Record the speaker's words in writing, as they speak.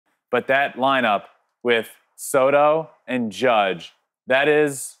But that lineup with Soto and Judge, that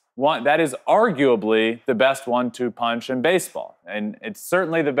is arguably the best 1-2 punch in baseball. And it's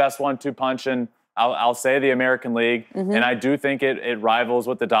certainly the best 1-2 punch in, I'll say, the American League. Mm-hmm. And I do think it rivals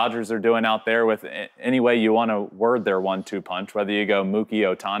what the Dodgers are doing out there with any way you want to word their 1-2 punch, whether you go Mookie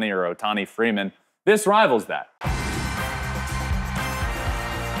Ohtani or Ohtani Freeman. This rivals that.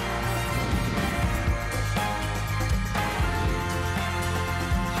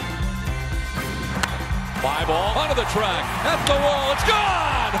 Fly ball onto the track, at the wall, it's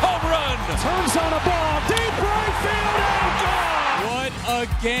gone! Home run! Turns on a ball, deep right field, and gone! What a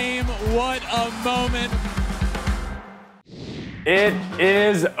game, what a moment. It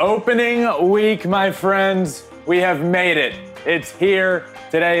is opening week, my friends. We have made it. It's here.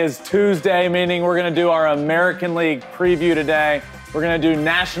 Today is Tuesday, meaning we're going to do our American League preview today. We're going to do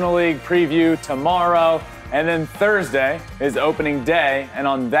National League preview tomorrow. And then Thursday is opening day, and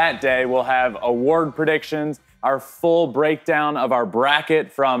on that day, we'll have award predictions, our full breakdown of our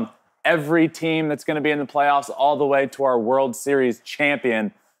bracket from every team that's going to be in the playoffs all the way to our World Series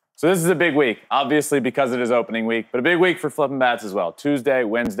champion. So this is a big week, obviously because it is opening week, but a big week for Flippin Bats as well. Tuesday,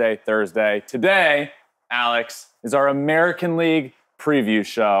 Wednesday, Thursday. Today, Alex, is our American League preview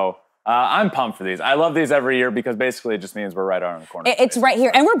show. I'm pumped for these. I love these every year because basically it just means we're right around the corner. It's right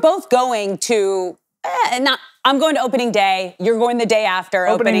here. And we're both going to... I'm going to opening day. You're going the day after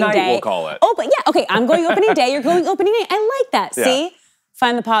opening night, day. We'll call it. Okay. I'm going opening day. You're going opening day. I like that. Yeah. See?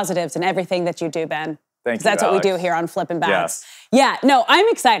 Find the positives in everything that you do, Ben. Thank you, That's Alex. what we do here on Flippin Bats. Yes. Yeah, no, I'm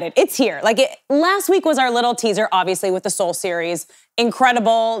excited. It's here. Last week was our little teaser, obviously, with the Soul Series.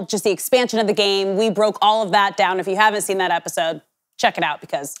 Incredible, just the expansion of the game. We broke all of that down. If you haven't seen that episode, check it out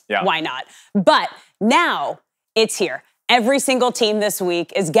because why not? But now it's here. Every single team this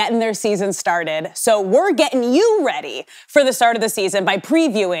week is getting their season started. So we're getting you ready for the start of the season by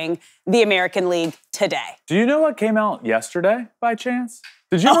previewing the American League today. Do you know what came out yesterday, by chance?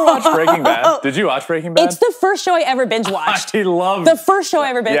 Did you ever watch Breaking Bad? Did you watch Breaking Bad? It's the first show I ever binge watched. I loved the first show I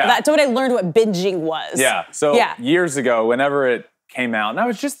ever binge. Yeah. That's what I learned what binging was. Yeah. So years ago, whenever it came out, and I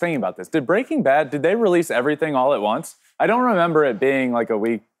was just thinking about this. Did Breaking Bad, did they release everything all at once? I don't remember it being like a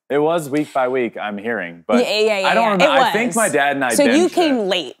week. It was week by week, I'm hearing. But I don't remember. I think my dad and I So you binged came it.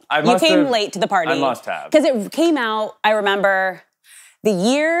 late. You came late to the party. I must have. Because it came out, I remember, the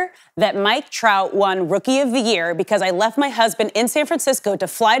year that Mike Trout won Rookie of the Year because I left my husband in San Francisco to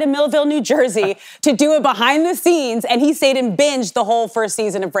fly to Millville, New Jersey to do it behind the scenes, and he stayed and binged the whole first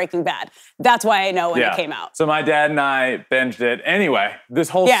season of Breaking Bad. That's why I know when it came out. So my dad and I binged it. Anyway, this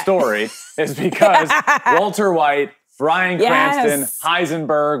whole story is because Walter White, Bryan Cranston,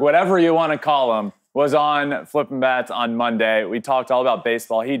 Heisenberg, whatever you want to call him, was on Flippin Bats on Monday. We talked all about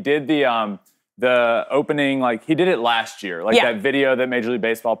baseball. He did the opening, he did it last year. That video that Major League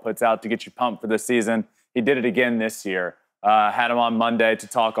Baseball puts out to get you pumped for the season. He did it again this year. Had him on Monday to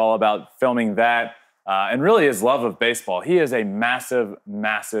talk all about filming that. And really his love of baseball. He is a massive,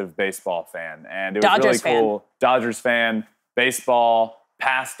 massive baseball fan. And it was Dodgers really cool. Dodgers fan, baseball,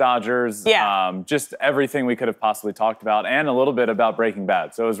 past Dodgers, just everything we could have possibly talked about, and a little bit about Breaking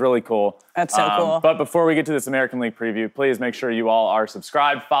Bad. So it was really cool. That's so cool. But before we get to this American League preview, please make sure you all are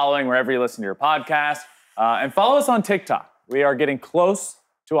subscribed, following wherever you listen to your podcast, and follow us on TikTok. We are getting close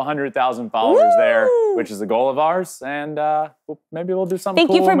to 100,000 followers there, which is a goal of ours, and maybe we'll do something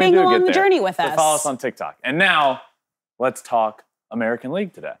cool. Thank you for being along the journey with us. us. Follow us on TikTok. And now, let's talk American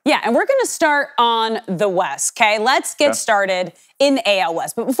League today. Yeah, and we're going to start on the West, okay? Let's get started in the AL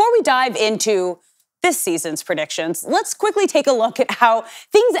West. But before we dive into this season's predictions, let's quickly take a look at how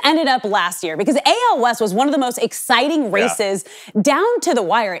things ended up last year, because AL West was one of the most exciting races down to the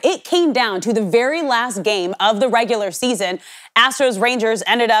wire. It came down to the very last game of the regular season. Astros-Rangers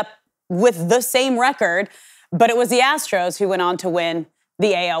ended up with the same record, but it was the Astros who went on to win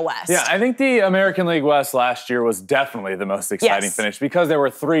the AL West. Yeah, I think the American League West last year was definitely the most exciting finish because there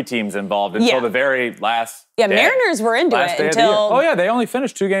were 3 teams involved until the very last day. Mariners were into it until... Oh, yeah, they only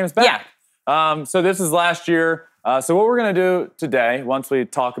finished 2 games back. So this is last year. So what we're going to do today, once we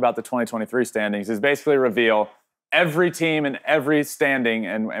talk about the 2023 standings, is basically reveal every team and every standing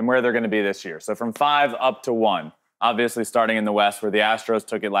and where they're going to be this year. So from 5 up to 1. Obviously starting in the West where the Astros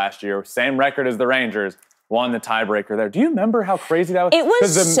took it last year. Same record as the Rangers. Won the tiebreaker there. Do you remember how crazy that was? It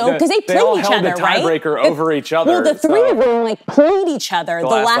was because they played each other, right? They all held the tiebreaker over each other. Well, the 3 of them played each other the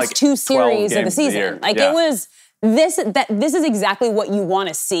last 2 series of the season. It was this is exactly what you want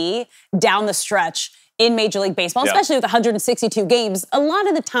to see down the stretch in Major League Baseball, especially with 162 games. A lot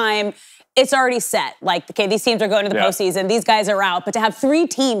of the time, it's already set. These teams are going to the postseason. These guys are out. But to have 3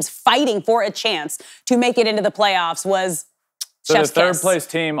 teams fighting for a chance to make it into the playoffs was So Chef's the third kiss. place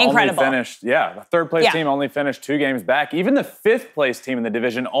team Incredible. only finished, the third place team only finished 2 games back. Even the fifth place team in the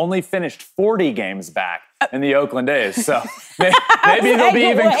division only finished 40 games back in the Oakland A's. So maybe they'll be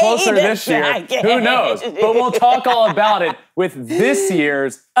even closer this year. Who knows? But we'll talk all about it with this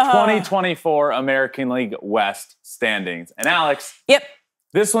year's 2024 American League West standings. And Alex,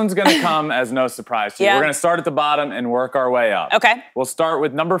 this one's going to come as no surprise to you. We're going to start at the bottom and work our way up. Okay. We'll start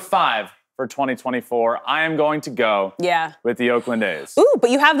with number 5. For 2024, I am going to go with the Oakland A's. Ooh,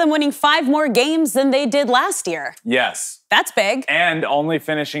 but you have them winning 5 more games than they did last year. Yes. That's big. And only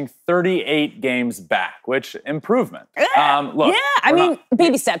finishing 38 games back, which improvement. Look, I mean,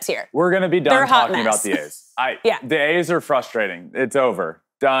 baby steps here. We're going to be done talking about the A's. The A's are frustrating. It's over.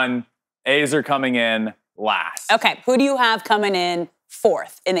 Done. A's are coming in last. Okay, who do you have coming in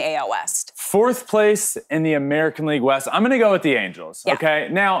 4th in the AL West? 4th place in the American League West. I'm going to go with the Angels, okay?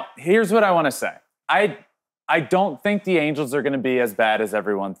 Now, here's what I want to say. I don't think the Angels are going to be as bad as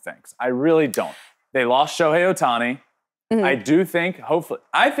everyone thinks. I really don't. They lost Shohei Ohtani. I do think, hopefully,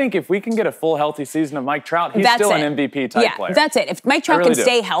 I think if we can get a full healthy season of Mike Trout, he's still an MVP type player. That's it. If Mike Trout can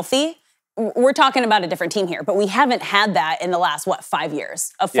stay healthy, we're talking about a different team here, but we haven't had that in the last, 5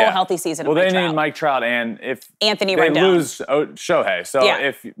 years? A full healthy season of Mike Trout. Well, they need Mike Trout, and if Anthony they Rendon. lose Shohei. So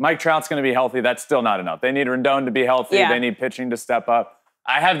if Mike Trout's going to be healthy, that's still not enough. They need Rendon to be healthy. They need pitching to step up.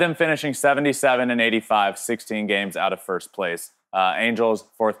 I have them finishing 77 and 85, 16 games out of first place. Angels,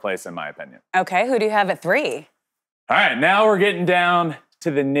 4th place, in my opinion. Okay, who do you have at 3? All right, now we're getting down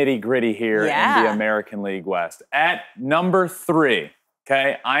to the nitty-gritty here in the American League West. At number 3,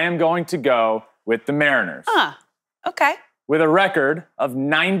 okay, I am going to go with the Mariners. Okay. With a record of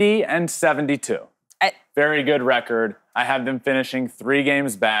 90 and 72. Very good record. I have them finishing 3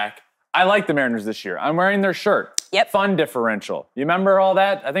 games back. I like the Mariners this year. I'm wearing their shirt. Fun differential. You remember all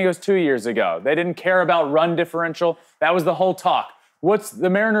that? I think it was 2 years ago. They didn't care about run differential. That was the whole talk. The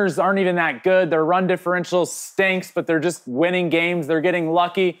Mariners aren't even that good. Their run differential stinks, but they're just winning games. They're getting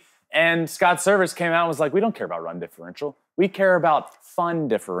lucky. And Scott Service came out and was like, we don't care about run differential. We care about fun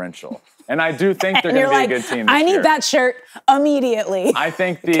differential. And I do think they're going to be a good team this I need year. that shirt immediately. I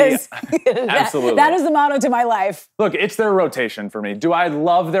think absolutely. That is the motto to my life. Look, it's their rotation for me. Do I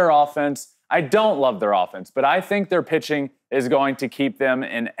love their offense? I don't love their offense, but I think their pitching is going to keep them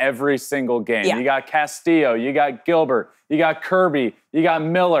in every single game. You got Castillo, you got Gilbert, you got Kirby, you got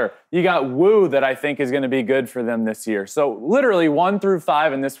Miller, you got Wu that I think is going to be good for them this year. So literally 1 through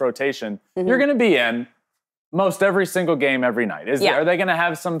 5 in this rotation, you're going to be in most every single game every night. Are they going to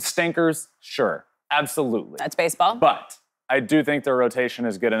have some stinkers? Sure, absolutely. That's baseball. But I do think their rotation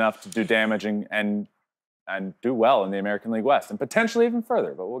is good enough to do damage and do well in the American League West and potentially even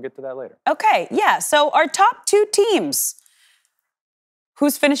further, but we'll get to that later. Okay, so our top 2 teams.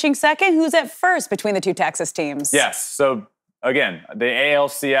 Who's finishing second? Who's at first between the 2 Texas teams? Yes, so again, the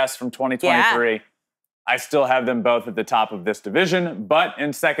ALCS from 2023, I still have them both at the top of this division, but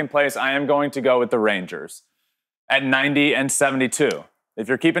in second place, I am going to go with the Rangers at 90 and 72. If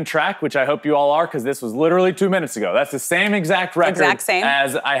you're keeping track, which I hope you all are, because this was literally 2 minutes ago, that's the same exact record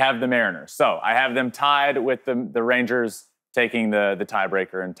as I have the Mariners. So I have them tied with the Rangers taking the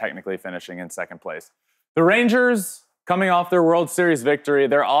tiebreaker and technically finishing in second place. The Rangers, coming off their World Series victory,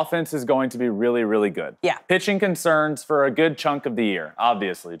 their offense is going to be really, really good. Pitching concerns for a good chunk of the year,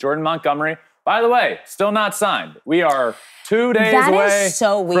 obviously. Jordan Montgomery, by the way, still not signed. We are 2 days away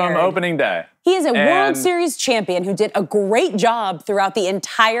from opening day. He is a World Series champion who did a great job throughout the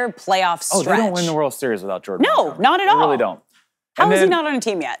entire playoff stretch. Oh, they don't win the World Series without Jordan Montgomery. No, not at all. They really don't. How is he not on a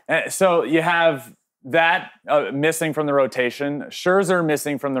team yet? So you have that missing from the rotation. Scherzer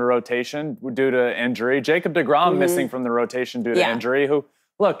missing from the rotation due to injury. Jacob deGrom missing from the rotation due to injury. Who,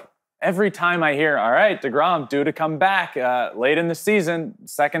 look, every time I hear, all right, deGrom due to come back late in the season,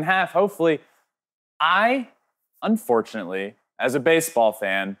 second half, hopefully. I, unfortunately, as a baseball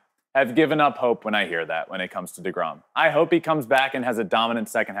fan, have given up hope when I hear that when it comes to deGrom. I hope he comes back and has a dominant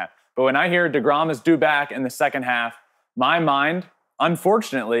second half. But when I hear deGrom is due back in the second half, my mind,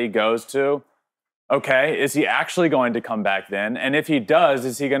 unfortunately, goes to, okay, is he actually going to come back then? And if he does,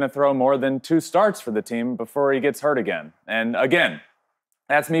 is he going to throw more than 2 starts for the team before he gets hurt again? And again,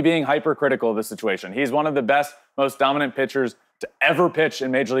 that's me being hypercritical of the situation. He's one of the best, most dominant pitchers to ever pitch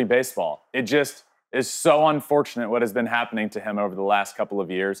in Major League Baseball. It just is so unfortunate what has been happening to him over the last couple of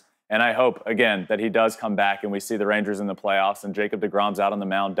years. And I hope, again, that he does come back and we see the Rangers in the playoffs and Jacob deGrom's out on the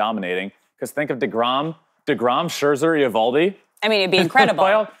mound dominating. Because think of deGrom, Scherzer, Eovaldi. I mean, it'd be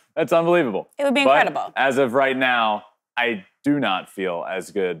incredible. That's unbelievable. It would be incredible. As of right now, I do not feel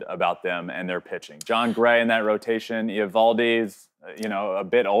as good about them and their pitching. John Gray in that rotation. Eovaldi is, a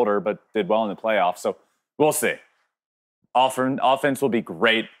bit older, but did well in the playoffs. So we'll see. Offense will be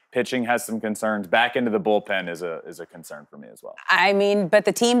great. Pitching has some concerns. Back into the bullpen is a concern for me as well. I mean, but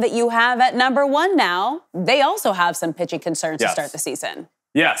the team that you have at number 1 now, they also have some pitching concerns to start the season.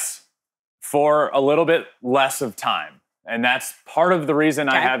 Yes, for a little bit less of time. And that's part of the reason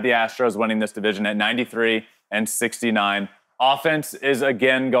I have the Astros winning this division at 93 and 69. Offense is,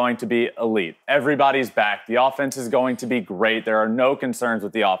 again, going to be elite. Everybody's back. The offense is going to be great. There are no concerns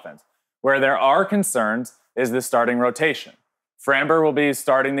with the offense. Where there are concerns is the starting rotation. Framber will be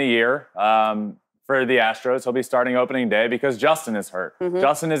starting the year for the Astros. He'll be starting opening day because Justin is hurt.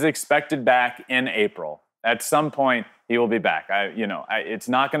 Justin is expected back in April. At some point, he will be back. It's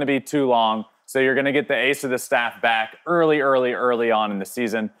not going to be too long. So you're going to get the ace of the staff back early on in the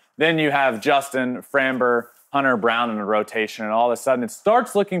season. Then you have Justin, Framber, Hunter Brown in a rotation, and all of a sudden it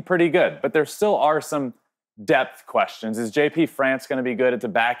starts looking pretty good. But there still are some depth questions. Is JP France going to be good at the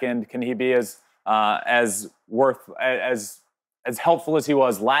back end? Can he be as helpful as he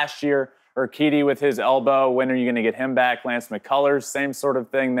was last year? Urquidy with his elbow, when are you going to get him back? Lance McCullers, same sort of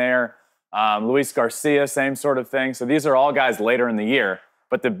thing there. Luis Garcia, same sort of thing. So these are all guys later in the year.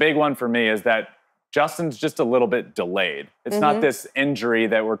 But the big one for me is that Justin's just a little bit delayed. It's not this injury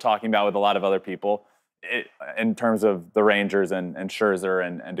that we're talking about with a lot of other people in terms of the Rangers and Scherzer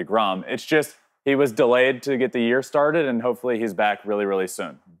and DeGrom. It's just he was delayed to get the year started, and hopefully he's back really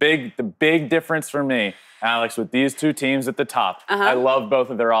soon. The big difference for me, Alex, with these two teams at the top, I love both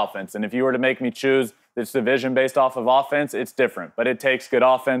of their offense. And if you were to make me choose this division based off of offense, it's different. But it takes good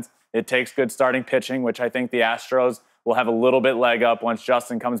offense. It takes good starting pitching, which I think the Astros will have a little bit leg up once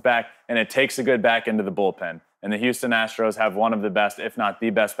Justin comes back, and it takes a good back into the bullpen. And the Houston Astros have one of the best, if not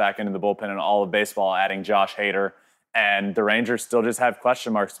the best, back into the bullpen in all of baseball, adding Josh Hader. And the Rangers still just have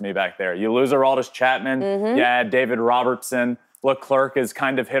question marks to me back there. You lose Aroldis Chapman, you add David Robertson. Leclerc is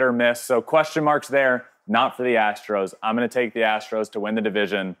kind of hit or miss. So question marks there, not for the Astros. I'm going to take the Astros to win the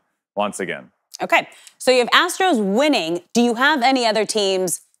division once again. Okay, so you have Astros winning. Do you have any other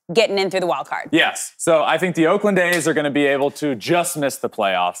teams getting in through the wild card? Yes. So I think the Oakland A's are going to be able to just miss the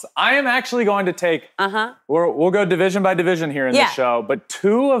playoffs. I am actually going to take, we'll go division by division here in this show, but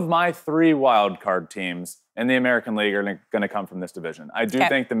 2 of my 3 wild card teams in the American League are going to come from this division. I do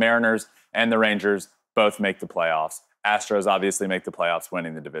think the Mariners and the Rangers both make the playoffs. Astros obviously make the playoffs,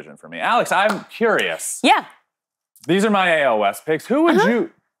 winning the division for me. Alex, I'm curious. Yeah. These are my AL West picks. Who would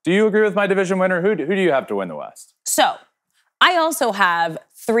do you agree with my division winner? Who do you have to win the West? So I also have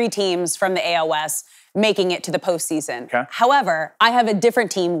 3 teams from the AL West making it to the postseason. Okay. However, I have a different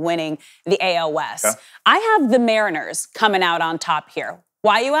team winning the AL West. Okay. I have the Mariners coming out on top here.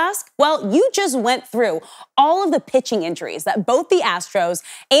 Why, you ask? Well, you just went through all of the pitching injuries that both the Astros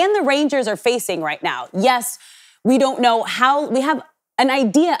and the Rangers are facing right now. Yes, we don't know we have an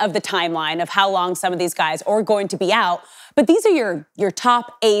idea of the timeline of how long some of these guys are going to be out, but these are your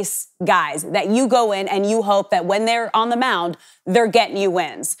top ace guys that you go in and you hope that when they're on the mound, they're getting you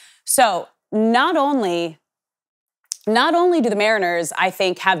wins. So not only do the Mariners, I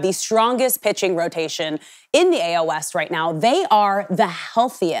think, have the strongest pitching rotation in the AL West right now, they are the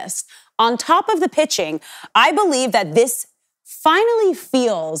healthiest. On top of the pitching, I believe that this finally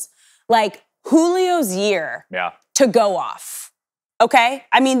feels like Julio's year to go off. Okay?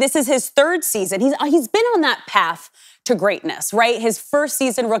 I mean, this is his 3rd season. He's been on that path to greatness, right? His first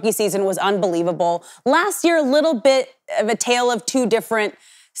season, rookie season, was unbelievable. Last year, a little bit of a tale of 2 different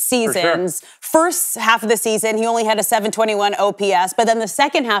seasons. For sure. First half of the season, he only had a 721 OPS, but then the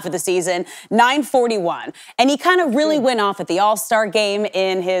second half of the season, 941. And he kind of really went off at the All-Star game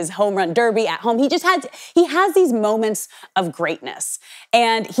in his home run derby at home. He has these moments of greatness.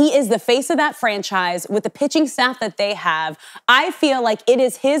 And he is the face of that franchise with the pitching staff that they have. I feel like it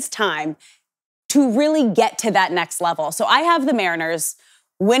is his time to really get to that next level. So I have the Mariners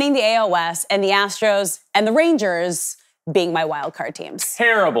winning the AL West and the Astros and the Rangers being my wild card teams.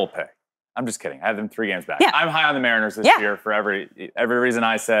 Terrible pick. I'm just kidding. I have them 3 games back. Yeah. I'm high on the Mariners this year for every reason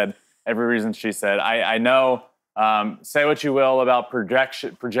I said, every reason she said. I know, say what you will about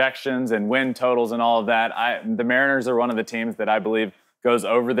projections and win totals and all of that. The Mariners are one of the teams that I believe goes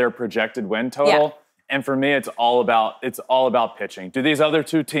over their projected win total. Yeah. And for me, it's all about pitching. Do these other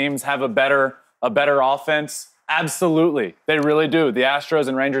 2 teams have a better offense? Absolutely. They really do. The Astros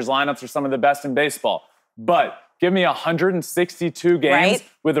and Rangers lineups are some of the best in baseball. But give me 162 games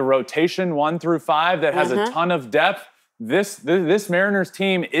with a rotation 1 through 5 that has a ton of depth. This Mariners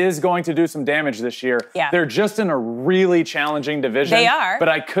team is going to do some damage this year. Yeah. They're just in a really challenging division. They are. But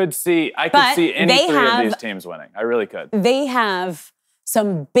I could see any 3 of these teams winning. I really could. They have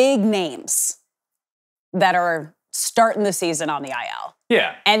some big names that are starting the season on the IL.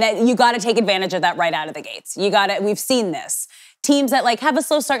 Yeah. And that you got to take advantage of that right out of the gates. We've seen this. Teams that have a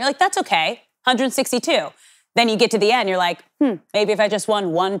slow start, you're like, that's okay, 162. Then you get to the end, you're like, maybe if I just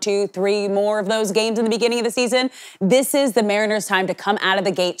won 1, 2, 3 more of those games in the beginning of the season, this is the Mariners' time to come out of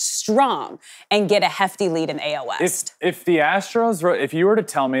the gate strong and get a hefty lead in AL West. If the Astros, if you were to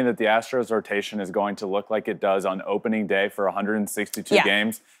tell me that the Astros rotation is going to look like it does on opening day for 162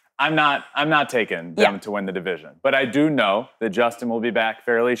 games, I'm not taking them to win the division. But I do know that Justin will be back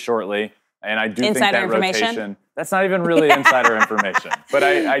fairly shortly, and I do think that rotation. That's not even really insider information, but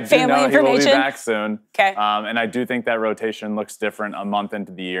I do know he will be back soon. Okay. And I do think that rotation looks different a month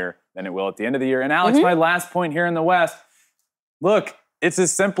into the year than it will at the end of the year. And Alex, my last point here in the West, look, it's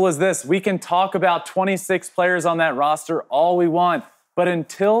as simple as this. We can talk about 26 players on that roster all we want, but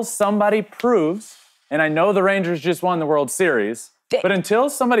until somebody proves, and I know the Rangers just won the World Series, but until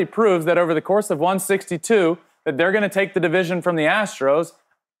somebody proves that over the course of 162 that they're going to take the division from the Astros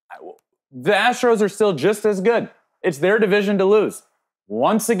are still just as good. It's their division to lose.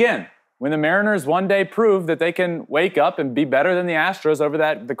 Once again, when the Mariners one day prove that they can wake up and be better than the Astros over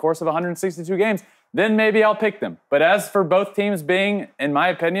the course of 162 games, then maybe I'll pick them. But as for both teams being, in my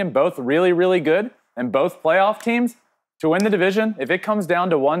opinion, both really, really good and both playoff teams, to win the division, if it comes down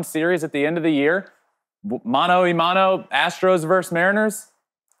to one series at the end of the year, mano a mano, Astros versus Mariners,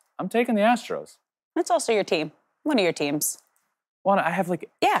 I'm taking the Astros. That's also your team. One of your teams. Well, I have like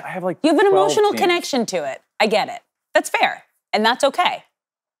you have an emotional teams. connection to it. I get it. That's fair, and that's okay.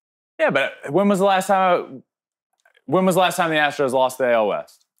 Yeah, but when was the last time the Astros lost the AL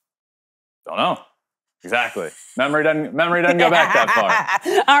West? Don't know. Exactly. Memory doesn't go back that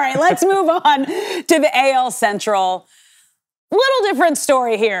far. All right, let's move on to the AL Central. Little different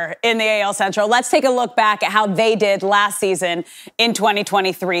story here in the AL Central. Let's take a look back at how they did last season in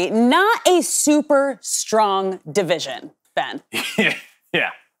 2023. Not a super strong division, Ben.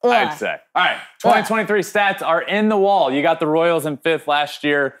 Yeah, I'd say. All right, 2023 stats are in the wall. You got the Royals in 5th last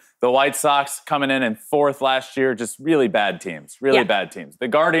year. The White Sox coming in 4th last year. Just really bad teams. Bad teams. The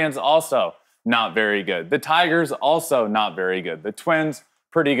Guardians also not very good. The Tigers also not very good. The Twins,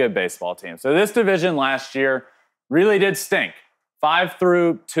 pretty good baseball team. So this division last year really did stink.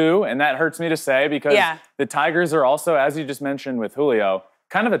 5-2, and that hurts me to say because the Tigers are also, as you just mentioned with Julio,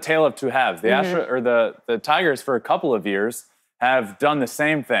 kind of a tale of two halves. The Tigers for a couple of years have done the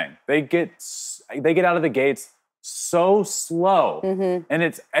same thing. They get out of the gates so slow, and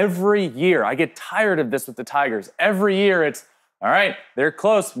it's every year. I get tired of this with the Tigers. Every year it's, all right, they're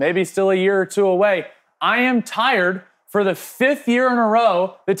close, maybe still a year or two away. I am tired for the 5th year in a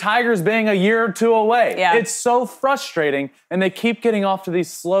row, the Tigers being a year or two away. Yeah. It's so frustrating, and they keep getting off to these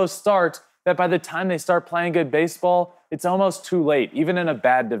slow starts that by the time they start playing good baseball, it's almost too late, even in a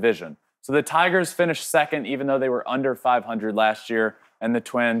bad division. So the Tigers finished 2nd, even though they were under 500 last year, and the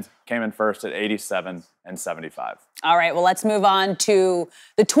Twins came in 1st at 87 and 75. All right, well, let's move on to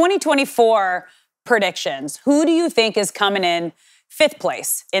the 2024 predictions. Who do you think is coming in 5th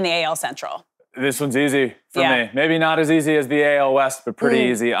place in the AL Central? This one's easy for me. Maybe not as easy as the AL West, but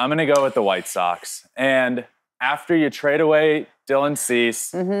pretty easy. I'm going to go with the White Sox. And after you trade away Dylan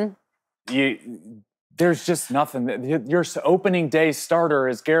Cease, there's just nothing. Your opening day starter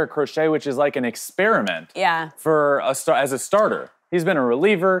is Garrett Crochet, which is like an experiment as a starter. He's been a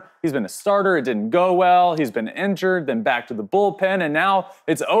reliever. He's been a starter. It didn't go well. He's been injured, then back to the bullpen. And now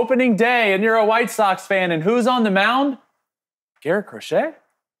it's opening day, and you're a White Sox fan. And who's on the mound? Garrett Crochet.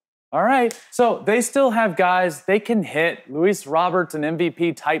 All right, so they still have guys. They can hit. Luis Roberts, an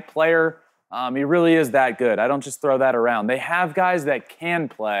MVP-type player. He really is that good. I don't just throw that around. They have guys that can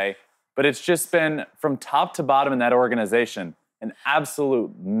play, but it's just been, from top to bottom in that organization, an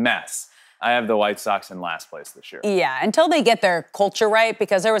absolute mess. I have the White Sox in last place this year. Yeah, until they get their culture right,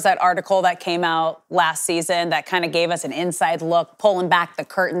 because there was that article that came out last season that kind of gave us an inside look, pulling back the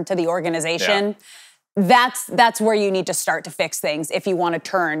curtain to the organization. Yeah. That's where you need to start to fix things if you want to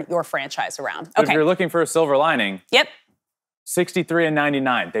turn your franchise around. Okay. If you're looking for a silver lining, 63 and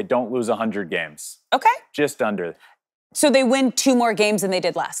 99. They don't lose 100 games. Okay. Just under. So they win 2 more games than they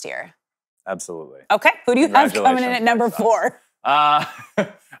did last year. Absolutely. Okay. Who do you have coming in at number 4? All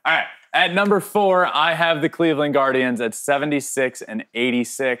right. At number 4, I have the Cleveland Guardians at 76 and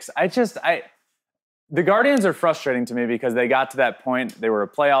 86. The Guardians are frustrating to me because they got to that point. They were a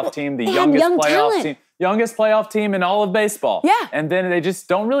playoff team, the youngest playoff team in all of baseball. Yeah. And then they just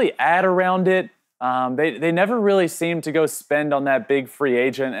don't really add around it. They never really seem to go spend on that big free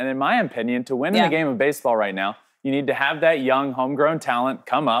agent. And in my opinion, to win in the game of baseball right now, you need to have that young homegrown talent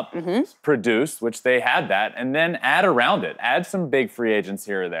come up, produce, which they had that, and then add around it. Add some big free agents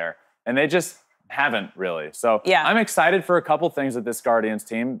here or there. And they just haven't really. So Yeah. I'm excited for a couple things with this Guardians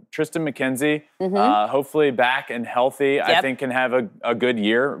team. Tristan McKenzie, hopefully back and healthy, I think can have a good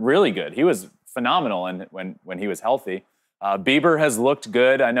year. Really good. He was phenomenal when he was healthy. Bieber has looked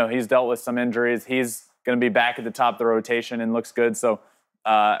good. I know he's dealt with some injuries. He's going to be back at the top of the rotation and looks good. So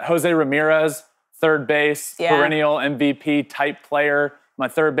Jose Ramirez, third base, perennial MVP type player. My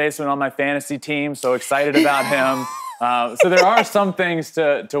third baseman on my fantasy team. So excited about him. So there are some things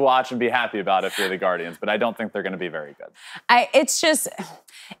to watch and be happy about if you're the Guardians, but I don't think they're going to be very good.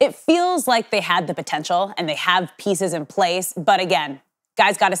 It feels like they had the potential and they have pieces in place. But again,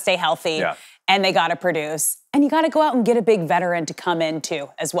 guys got to stay healthy and they got to produce. And you got to go out and get a big veteran to come in too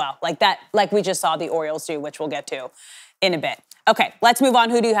as well. Like we just saw the Orioles do, which we'll get to in a bit. Okay, let's move on.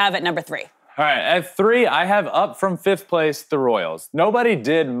 Who do you have at number 3? All right, at 3, I have up from 5th place the Royals. Nobody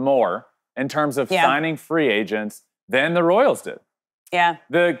did more in terms of signing free agents than the Royals did. Yeah.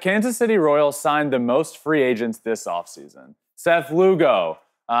 The Kansas City Royals signed the most free agents this offseason. Seth Lugo,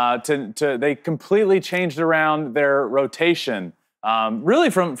 they completely changed around their rotation. Really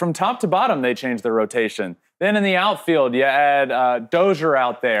from top to bottom, they changed their rotation. Then in the outfield, you add Dozier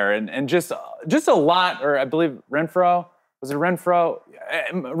out there and just a lot, or I believe Renfroe. Was it Renfroe?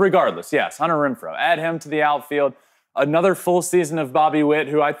 Regardless, yes, Hunter Renfroe. Add him to the outfield. Another full season of Bobby Witt,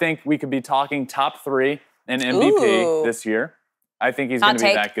 who I think we could be talking top 3 in MVP this year. I think he's going to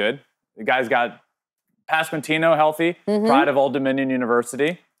be that good. The guy's got Pasquantino healthy, pride of Old Dominion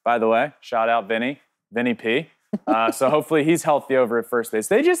University, by the way. Shout out Vinny P. So hopefully he's healthy over at first base.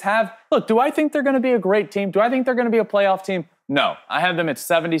 They just have, look, do I think they're going to be a great team? Do I think they're going to be a playoff team? No. I have them at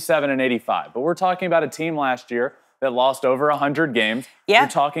 77 and 85. But we're talking about a team last year that lost over 100 games. Yeah. We're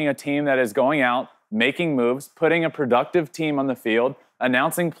talking a team that is going out, making moves, putting a productive team on the field,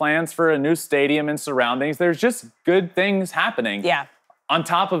 announcing plans for a new stadium and surroundings. There's just good things happening. Yeah. On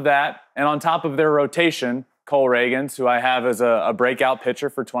top of that, and on top of their rotation, Cole Reagans, who I have as a breakout pitcher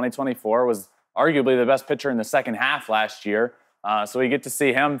for 2024, was arguably the best pitcher in the second half last year. So we get to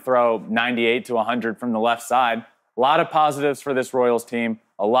see him throw 98 to 100 from the left side. A lot of positives for this Royals team.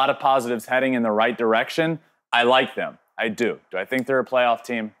 A lot of positives heading in the right direction. I like them. I do. Do I think they're a playoff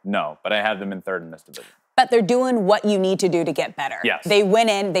team? No, but I have them in 3rd in this division. But they're doing what you need to do to get better. Yes. They went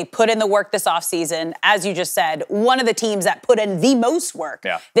in, they put in the work this offseason. As you just said, one of the teams that put in the most work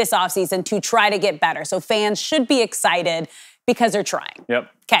this offseason to try to get better. So fans should be excited because they're trying. Yep.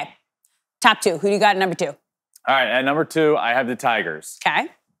 Okay. Top 2. Who do you got at number 2? All right, at number 2, I have the Tigers. Okay.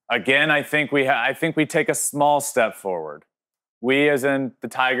 Again, I think we take a small step forward. We, as in the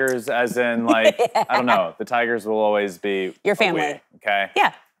Tigers, as in I don't know. The Tigers will always be your family. Okay.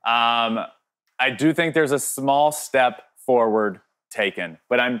 Yeah. I do think there's a small step forward taken,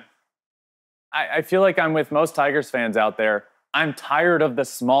 but I feel like I'm with most Tigers fans out there. I'm tired of the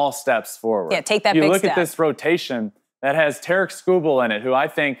small steps forward. Yeah, take that big step. You look at this rotation that has Tarek Skubal in it, who I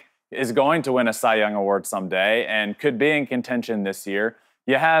think is going to win a Cy Young Award someday and could be in contention this year.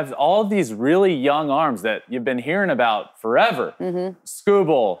 You have all these really young arms that you've been hearing about forever.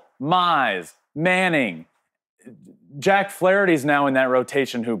 Skubal, Mize, Manning, Jack Flaherty's now in that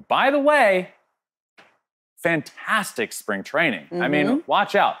rotation, who, by the way, fantastic spring training. I mean,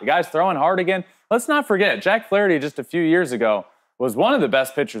 watch out. The guy's throwing hard again. Let's not forget, Jack Flaherty just a few years ago was one of the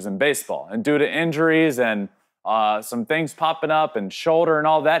best pitchers in baseball. And due to injuries and some things popping up and shoulder and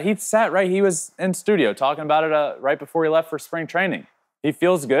all that, he was in studio talking about it right before he left for spring training. He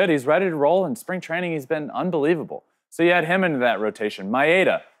feels good. He's ready to roll. In spring training, he's been unbelievable. So you add him into that rotation.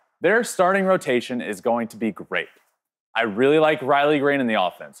 Maeda, their starting rotation is going to be great. I really like Riley Green in the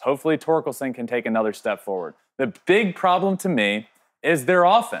offense. Hopefully Torkelson can take another step forward. The big problem to me is their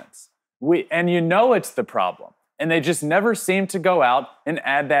offense. And you know it's the problem. And they just never seem to go out and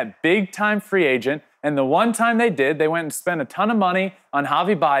add that big-time free agent. And the one time they did, they went and spent a ton of money on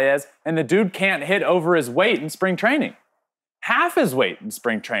Javi Baez, and the dude can't hit over his weight in spring training. Half his weight in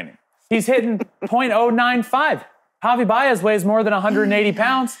spring training. He's hitting .095. Javi Baez weighs more than 180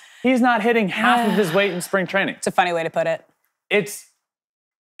 pounds. He's not hitting half of his weight in spring training. It's a funny way to put it. It's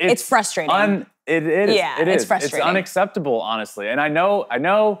frustrating. It is. Yeah, it is. It's frustrating. It's unacceptable, honestly. And I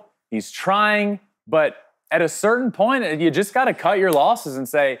know he's trying, but at a certain point, you just got to cut your losses and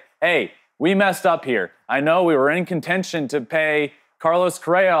say, hey, we messed up here. I know we were in contention to pay Carlos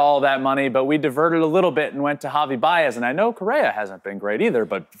Correa all that money, but we diverted a little bit and went to Javi Baez. And I know Correa hasn't been great either,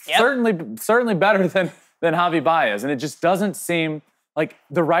 but certainly better than Javi Baez. And it just doesn't seem like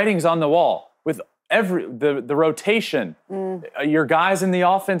the writing's on the wall with the rotation, your guys in the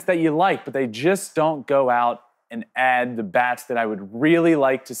offense that you like, but they just don't go out and add the bats that I would really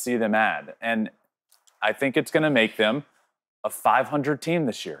like to see them add. And I think it's going to make them a 500 team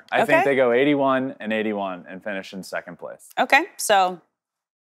this year. I think they go 81-81 and finish in second place. Okay, so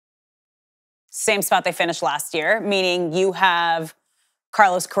same spot they finished last year, meaning you have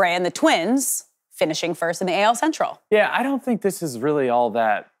Carlos Correa and the Twins finishing first in the AL Central. Yeah, I don't think this is really all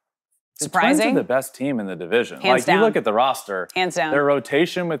that surprising. The Twins are the best team in the division. Hands down. You look at the roster. Hands down. Their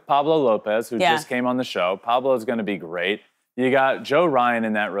rotation with Pablo Lopez, who just came on the show. Pablo's going to be great. You got Joe Ryan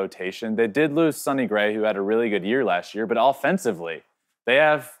in that rotation. They did lose Sonny Gray, who had a really good year last year, but offensively, they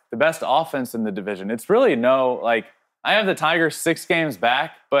have the best offense in the division. It's really I have the Tigers 6 games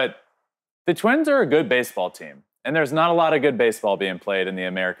back, but the Twins are a good baseball team. And there's not a lot of good baseball being played in the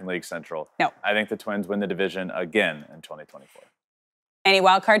American League Central. No. I think the Twins win the division again in 2024. Any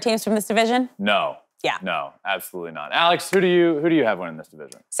wild card teams from this division? No. Yeah. No, absolutely not. Alex, who do you have winning this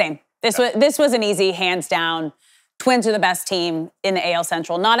division? Same. This was an easy, hands down. Twins are the best team in the AL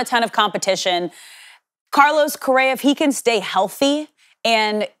Central. Not a ton of competition. Carlos Correa, if he can stay healthy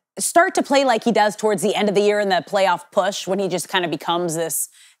and start to play like he does towards the end of the year in the playoff push when he just kind of becomes this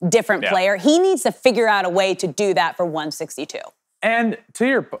different player, he needs to figure out a way to do that for 162. And to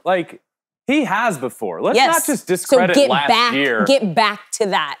your, he has before. Let's not just discredit last year. Get back to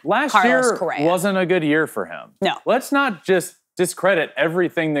that. Last Carlos year Correa wasn't a good year for him. No. Let's not just discredit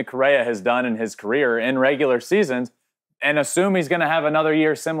everything that Correa has done in his career in regular seasons and assume he's going to have another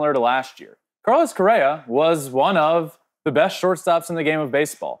year similar to last year. Carlos Correa was one of the best shortstops in the game of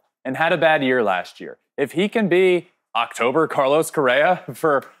baseball and had a bad year last year. If he can be October Carlos Correa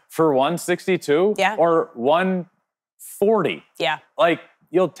for 162 or 140,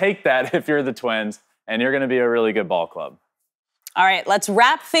 you'll take that if you're the Twins, and you're going to be a really good ball club. All right, let's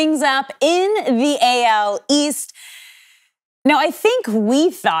wrap things up in the AL East. Now, I think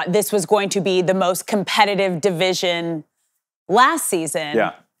we thought this was going to be the most competitive division last season.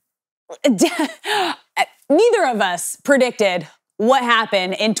 Yeah. Neither of us predicted what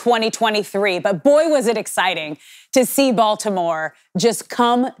happened in 2023, but boy, was it exciting to see Baltimore just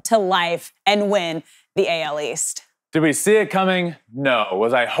come to life and win the AL East. Did we see it coming? No.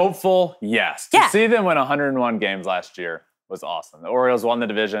 Was I hopeful? Yes. Yeah. To see them win 101 games last year was awesome. The Orioles won the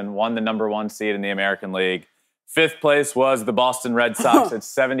division, won the number 1 seed in the American League. 5th place was the Boston Red Sox at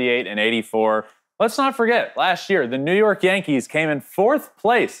 78-84. Let's not forget, last year, the New York Yankees came in 4th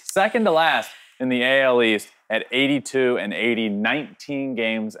place, second to last in the AL East at 82-80, 19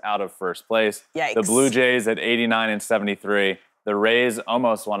 games out of first place. Yikes. The Blue Jays at 89-73. The Rays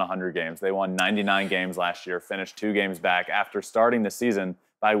almost won 100 games. They won 99 games last year, finished 2 games back after starting the season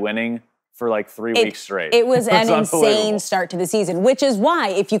by winning for 3 weeks straight. It was an insane start to the season, which is why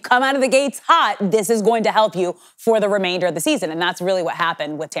if you come out of the gates hot, this is going to help you for the remainder of the season. And that's really what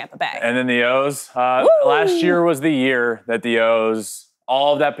happened with Tampa Bay. And then the O's. Last year was the year that the O's,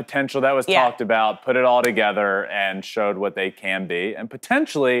 all of that potential that was talked about, put it all together and showed what they can be and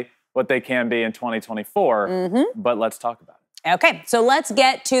potentially what they can be in 2024. But let's talk about it. Okay, so let's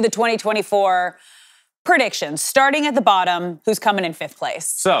get to the 2024 predictions. Starting at the bottom, who's coming in 5th place?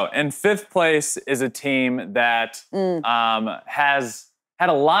 So, in 5th place is a team that has had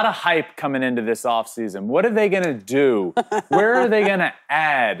a lot of hype coming into this offseason. What are they going to do? Where are they going to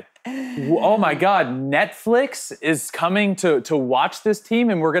add? Oh my God, Netflix is coming to watch this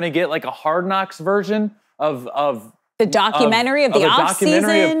team, and we're going to get a Hard Knocks version of the documentary of the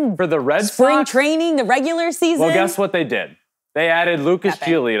offseason for the Red Sox. Spring training, the regular season. Well, guess what they did? They added Lucas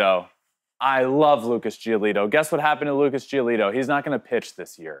Giolito. I love Lucas Giolito. Guess what happened to Lucas Giolito? He's not going to pitch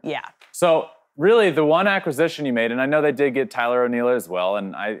this year. Yeah. So really, the one acquisition you made, and I know they did get Tyler O'Neill as well,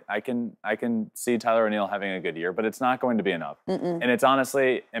 and I can see Tyler O'Neill having a good year, but it's not going to be enough. And it's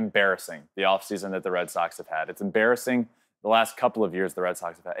honestly embarrassing, the offseason that the Red Sox have had. It's embarrassing the last couple of years the Red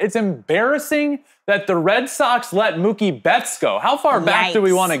Sox have had. It's embarrassing that the Red Sox let Mookie Betts go. How far back do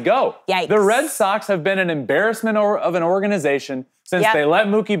we want to go? Yikes. The Red Sox have been an embarrassment of an organization since they let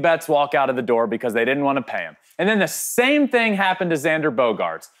Mookie Betts walk out of the door because they didn't want to pay him. And then the same thing happened to Xander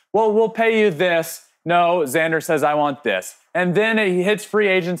Bogaerts. Well, we'll pay you this. No, Xander says, I want this. And then he hits free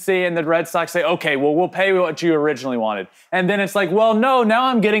agency, and the Red Sox say, okay, well, we'll pay you what you originally wanted. And then it's well, no, now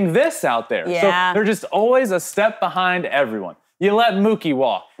I'm getting this out there. Yeah. So they're just always a step behind everyone. You let Mookie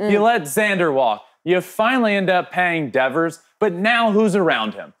walk. You let Xander walk. You finally end up paying Devers, but now who's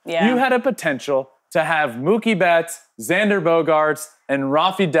around him? Yeah. You had a potential to have Mookie Betts, Xander Bogaerts, and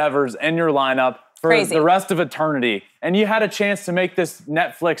Rafi Devers in your lineup for the rest of eternity. And you had a chance to make this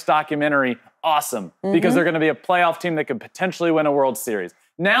Netflix documentary awesome because they're going to be a playoff team that could potentially win a World Series.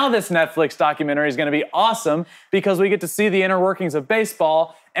 Now this Netflix documentary is going to be awesome because we get to see the inner workings of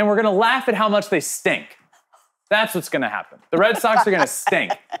baseball, and we're going to laugh at how much they stink. That's what's going to happen. The Red Sox are going to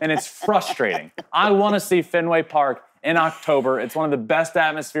stink, and it's frustrating. I want to see Fenway Park in October. It's one of the best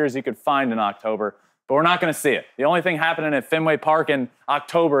atmospheres you could find in October, but we're not going to see it. The only thing happening at Fenway Park in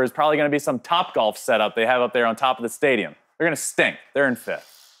October is probably going to be some Topgolf setup they have up there on top of the stadium. They're going to stink. They're in 5th.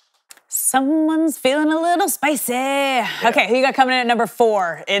 Someone's feeling a little spicy. Yeah. Okay, who you got coming in at number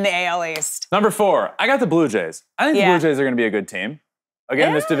 4 in the AL East? Number 4, I got the Blue Jays. I think the Blue Jays are going to be a good team.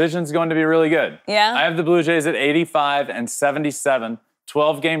 Again, this division's going to be really good. Yeah. I have the Blue Jays at 85 and 77,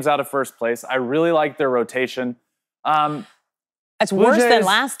 12 games out of first place. I really like their rotation. That's worse than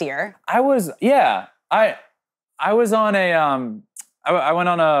last year. I was on a I went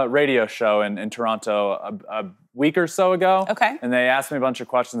on a radio show in Toronto a week or so ago. Okay. And they asked me a bunch of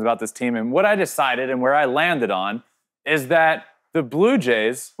questions about this team. And what I decided and where I landed on is that the Blue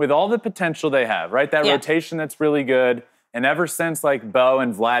Jays, with all the potential they have, right? That rotation that's really good. And ever since like Bo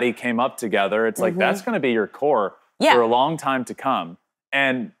and Vladdy came up together, it's like that's going to be your core for a long time to come.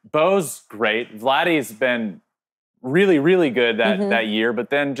 And Bo's great. Vladdy's been really, really good that year, but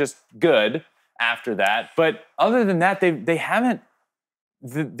then just good after that. But other than that, they haven't.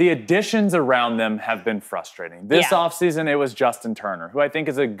 The additions around them have been frustrating. This offseason, it was Justin Turner, who I think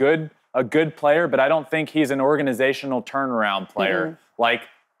is a good player, but I don't think he's an organizational turnaround player. Like,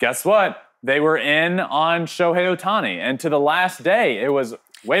 guess what? They were in on Shohei Ohtani, and to the last day, it was,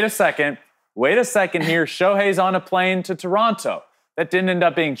 wait a second here, Shohei's on a plane to Toronto. That didn't end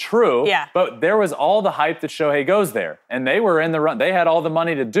up being true, but there was all the hype that Shohei goes there, and they were in the run. They had all the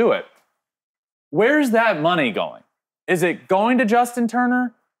money to do it. Where's that money going? Is it going to Justin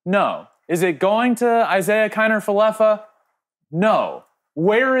Turner? No. Is it going to Isaiah Kiner-Falefa? No.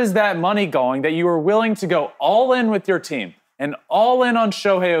 Where is that money going that you were willing to go all in with your team and all in on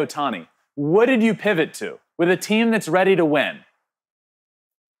Shohei Ohtani? What did you pivot to with a team that's ready to win?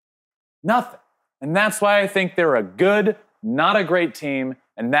 Nothing. And that's why I think they're a good, not a great team,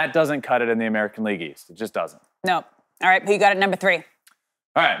 and that doesn't cut it in the American League East. It just doesn't. Nope. All right, who you got at number 3?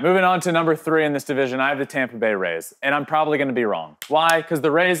 All right, moving on to number 3 in this division, I have the Tampa Bay Rays, and I'm probably going to be wrong. Why? Because the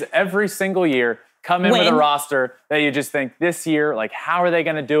Rays every single year come in with a roster that you just think this year, like, how are they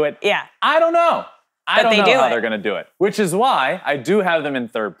going to do it? Yeah. I don't know. I don't know how they're going to do it, which is why I do have them in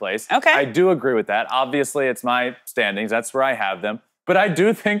 3rd place. Okay. I do agree with that. Obviously, it's my standings. That's where I have them. But I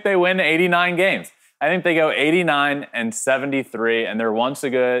do think they win 89 games. I think they go 89 and 73, and they're once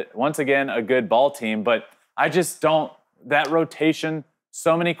again a good ball team. But I just don't, that rotation,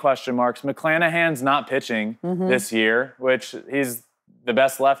 so many question marks. McClanahan's not pitching this year, which he's the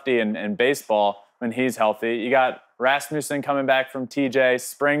best lefty in baseball when he's healthy. You got Rasmussen coming back from TJ,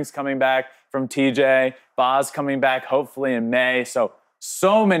 Springs coming back from TJ, Boz coming back hopefully in May. So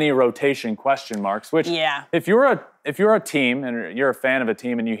many rotation question marks, which if you're a team and you're a fan of a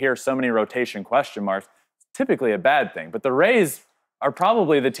team and you hear so many rotation question marks, it's typically a bad thing. But the Rays are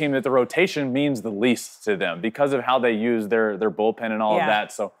probably the team that the rotation means the least to them because of how they use their bullpen and all of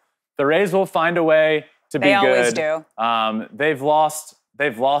that. So the Rays will find a way to be good. They always do. They've lost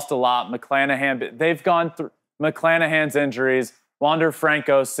a lot. McClanahan, they've gone through McClanahan's injuries, Wander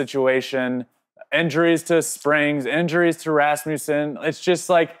Franco's situation, injuries to Springs, injuries to Rasmussen. It's just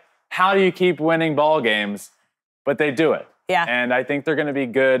like, how do you keep winning ball games? But they do it. Yeah. And I think they're going to be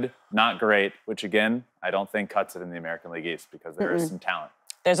good, not great, which again, I don't think cuts it in the American League East because there is some talent.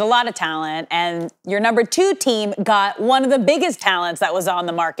 There's a lot of talent, and your number 2 team got one of the biggest talents that was on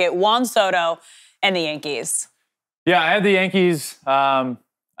the market, Juan Soto and the Yankees. Yeah, I had the Yankees. I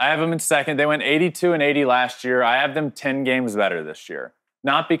have them in 2nd. They went 82 and 80 last year. I have them 10 games better this year.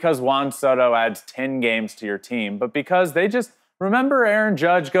 Not because Juan Soto adds 10 games to your team, but because they just, remember Aaron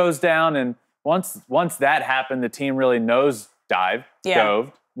Judge goes down, and once that happened, the team really nosedived.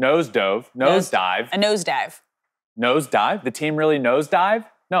 A nosedive. Nosedive? The team really nosedive?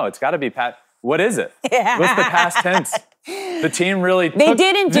 No, it's got to be what is it? What's the past tense? The team really took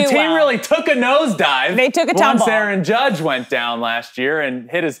a nosedive. They took a tumble. Once Aaron Judge went down last year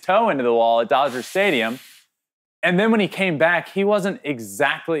and hit his toe into the wall at Dodger Stadium. And then when he came back, he was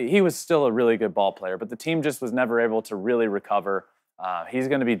still a really good ball player, but the team just was never able to really recover. He's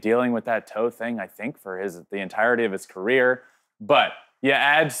going to be dealing with that toe thing, I think, for the entirety of his career. But you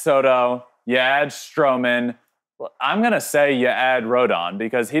add Soto, you add Stroman. I'm going to say you add Rodon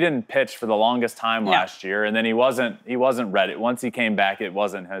because he didn't pitch for the longest time last year, and then he wasn't ready. Once he came back, it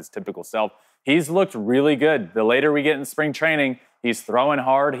wasn't his typical self. He's looked really good. The later we get in spring training, he's throwing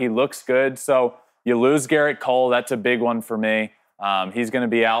hard. He looks good. So you lose Garrett Cole. That's a big one for me. He's going to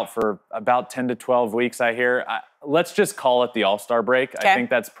be out for about 10 to 12 weeks, I hear. Let's just call it the All-Star break. Okay. I think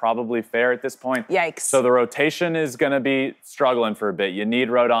that's probably fair at this point. Yikes. So the rotation is going to be struggling for a bit. You need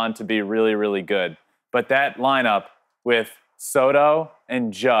Rodon to be really, really good. But that lineup with Soto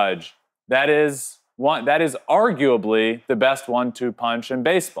and Judge, that is that is arguably the best 1-2 punch in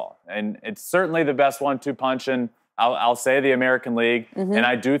baseball. And it's certainly the best 1-2 punch in, I'll say, the American League. Mm-hmm. And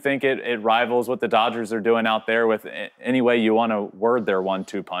I do think it rivals what the Dodgers are doing out there with any way you want to word their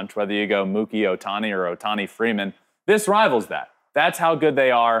 1-2 punch, whether you go Mookie Ohtani or Ohtani Freeman. This rivals that. That's how good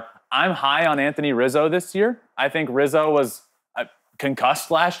they are. I'm high on Anthony Rizzo this year. I think Rizzo was concussed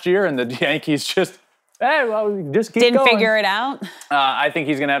last year, and the Yankees just just keep Didn't going. figure it out. I think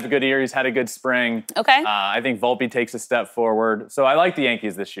he's going to have a good year. He's had a good spring. Okay. I think Volpe takes a step forward. So I like the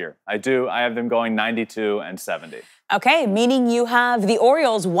Yankees this year. I do. I have them going 92-70. Okay, meaning you have the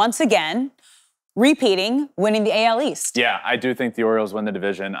Orioles once again repeating, winning the AL East. Yeah, I do think the Orioles win the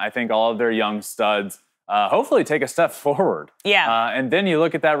division. I think all of their young studs hopefully take a step forward. Yeah. And then you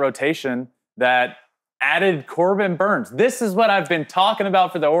look at that rotation that added Corbin Burns. This is what I've been talking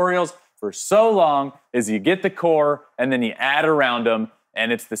about for the Orioles for so long, is you get the core and then you add around them,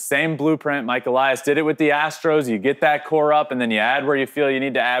 and it's the same blueprint. Mike Elias did it with the Astros. You get that core up, and then you add where you feel you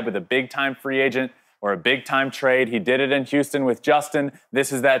need to add with a big-time free agent or a big-time trade. He did it in Houston with Justin.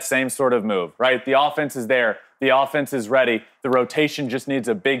 This is that same sort of move, right? The offense is there. The offense is ready. The rotation just needs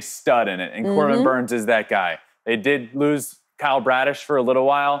a big stud in it, and Corbin Burns is that guy. They did lose Kyle Bradish for a little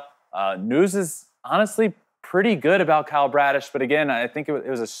while. News is honestly pretty good about Kyle Bradish, but again, I think it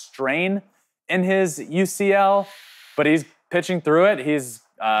was a strain in his UCL, but he's pitching through it. He's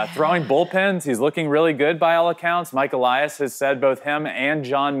throwing bullpens. He's looking really good by all accounts. Mike Elias has said both him and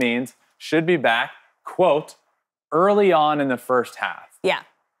John Means should be back, quote, early on in the first half. Yeah.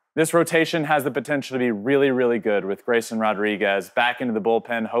 This rotation has the potential to be really, really good with Grayson Rodriguez back into the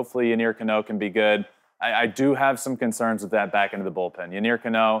bullpen. Hopefully, Yennier Cano can be good. I do have some concerns with that back into the bullpen. Yennier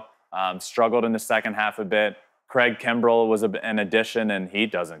Cano struggled in the second half a bit. Craig Kimbrell was an addition, and he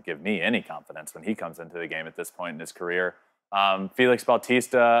doesn't give me any confidence when he comes into the game at this point in his career. Felix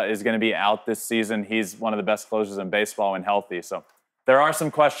Bautista is going to be out this season. He's one of the best closers in baseball when healthy. So there are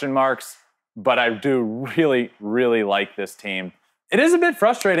some question marks, but I do really, really like this team. It is a bit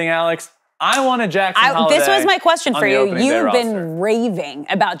frustrating, Alex. I want a Jackson Holiday. This was my question for you. You've been roster. raving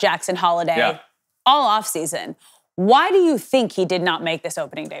about Jackson Holiday all offseason. Why do you think he did not make this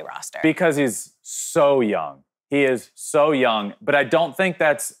opening day roster? Because he's so young. He is so young. But I don't think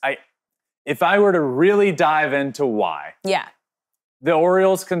if I were to really dive into why, the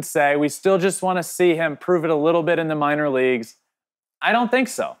Orioles can say, we still just want to see him prove it a little bit in the minor leagues. I don't think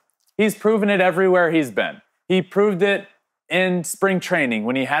so. He's proven it everywhere he's been. He proved it in spring training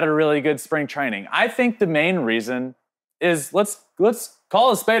when he had a really good spring training. I think the main reason is, let's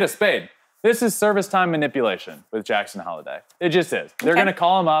call a spade a spade. This is service time manipulation with Jackson Holiday. It just is. They're going to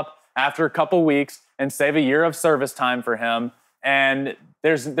call him up after a couple weeks and save a year of service time for him, and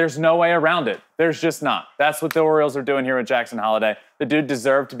there's no way around it. There's just not. That's what the Orioles are doing here with Jackson Holiday. The dude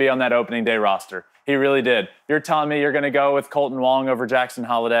deserved to be on that opening day roster. He really did. You're telling me you're going to go with Colton Wong over Jackson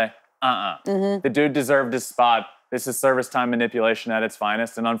Holiday? The dude deserved his spot. This is service time manipulation at its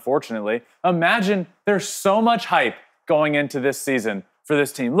finest, and unfortunately, imagine there's so much hype going into this season for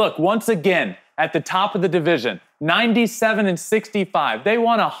this team. Look, once again, at the top of the division, 97-65. They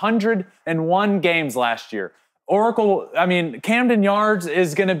won 101 games last year. Camden Yards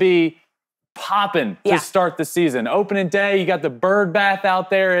is going to be popping to start the season. Opening day, you got the bird bath out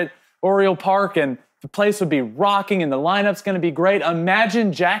there at Oriole Park, and the place would be rocking, and the lineup's going to be great.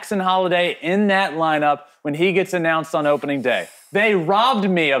 Imagine Jackson Holiday in that lineup when he gets announced on opening day. They robbed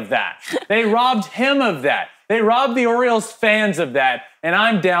me of that. They robbed him of that. They robbed the Orioles fans of that, and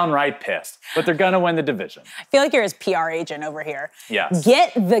I'm downright pissed. But they're going to win the division. I feel like you're his PR agent over here. Yes.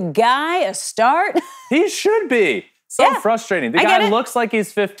 Get the guy a start. He should be. So frustrating. The guy looks like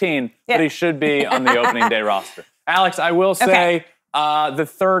he's 15, but he should be on the opening day roster. Alex, I will say the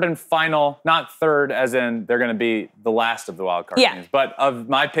third and final, not third as in they're going to be the last of the wild card teams, but of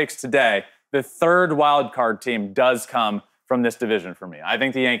my picks today, the third wild card team does come from this division for me. I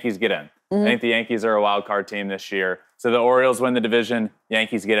think the Yankees get in. I think the Yankees are a wild card team this year. So the Orioles win the division.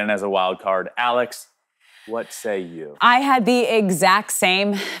 Yankees get in as a wild card. Alex, what say you? I had the exact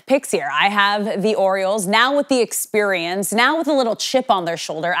same picks here. I have the Orioles now with the experience, now with a little chip on their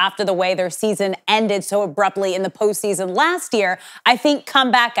shoulder after the way their season ended so abruptly in the postseason last year. I think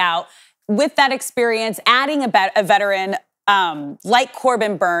come back out with that experience, adding a veteran like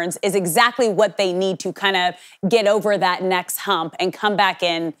Corbin Burns is exactly what they need to kind of get over that next hump and come back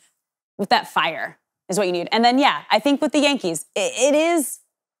in with that fire is what you need. And then, I think with the Yankees, it is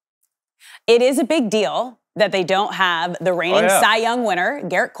a big deal that they don't have the reigning Cy Young winner,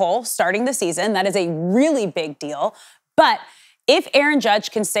 Garrett Cole, starting the season. That is a really big deal. But if Aaron Judge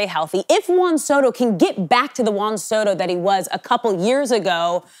can stay healthy, if Juan Soto can get back to the Juan Soto that he was a couple years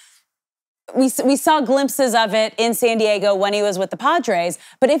ago, we saw glimpses of it in San Diego when he was with the Padres,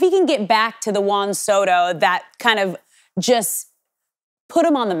 but if he can get back to the Juan Soto that kind of just put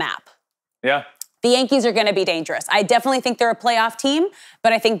him on the map. Yeah. The Yankees are going to be dangerous. I definitely think they're a playoff team,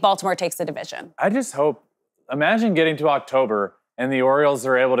 but I think Baltimore takes the division. I just hope, imagine getting to October and the Orioles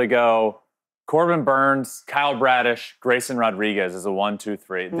are able to go Corbin Burns, Kyle Bradish, Grayson Rodriguez as a 1, 2,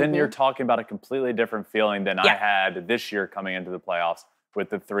 3. Then you're talking about a completely different feeling than I had this year coming into the playoffs with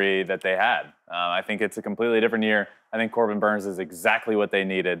the 3 that they had. I think it's a completely different year. I think Corbin Burns is exactly what they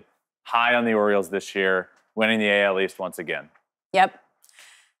needed. High on the Orioles this year, winning the AL East once again. Yep.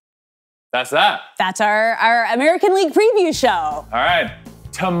 That's that. That's our American League preview show. All right.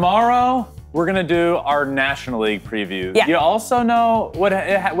 Tomorrow, we're going to do our National League preview. Yeah. You also know what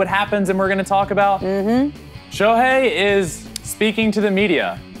happens and we're going to talk about? Shohei is speaking to the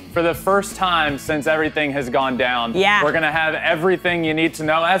media for the first time since everything has gone down. Yeah. We're going to have everything you need to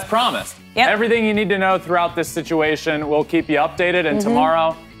know as promised. Yep. Everything you need to know throughout this situation. We'll keep you updated. And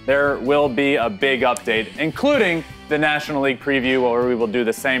tomorrow, there will be a big update, including the National League preview, where we will do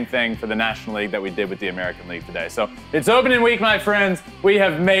the same thing for the National League that we did with the American League today. So it's opening week, my friends. We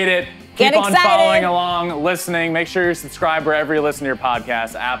have made it. Keep on following along, listening. Make sure you're subscribed wherever you listen to your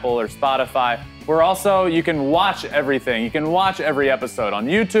podcasts, Apple or Spotify. We're also, you can watch everything. You can watch every episode on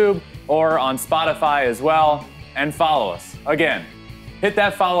YouTube or on Spotify as well. And follow us. Again, hit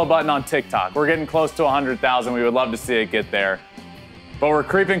that follow button on TikTok. We're getting close to 100,000. We would love to see it get there. But we're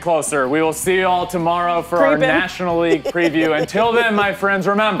creeping closer. We will see you all tomorrow for our National League preview. Until then, my friends,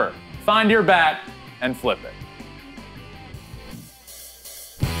 remember, find your bat and flip it.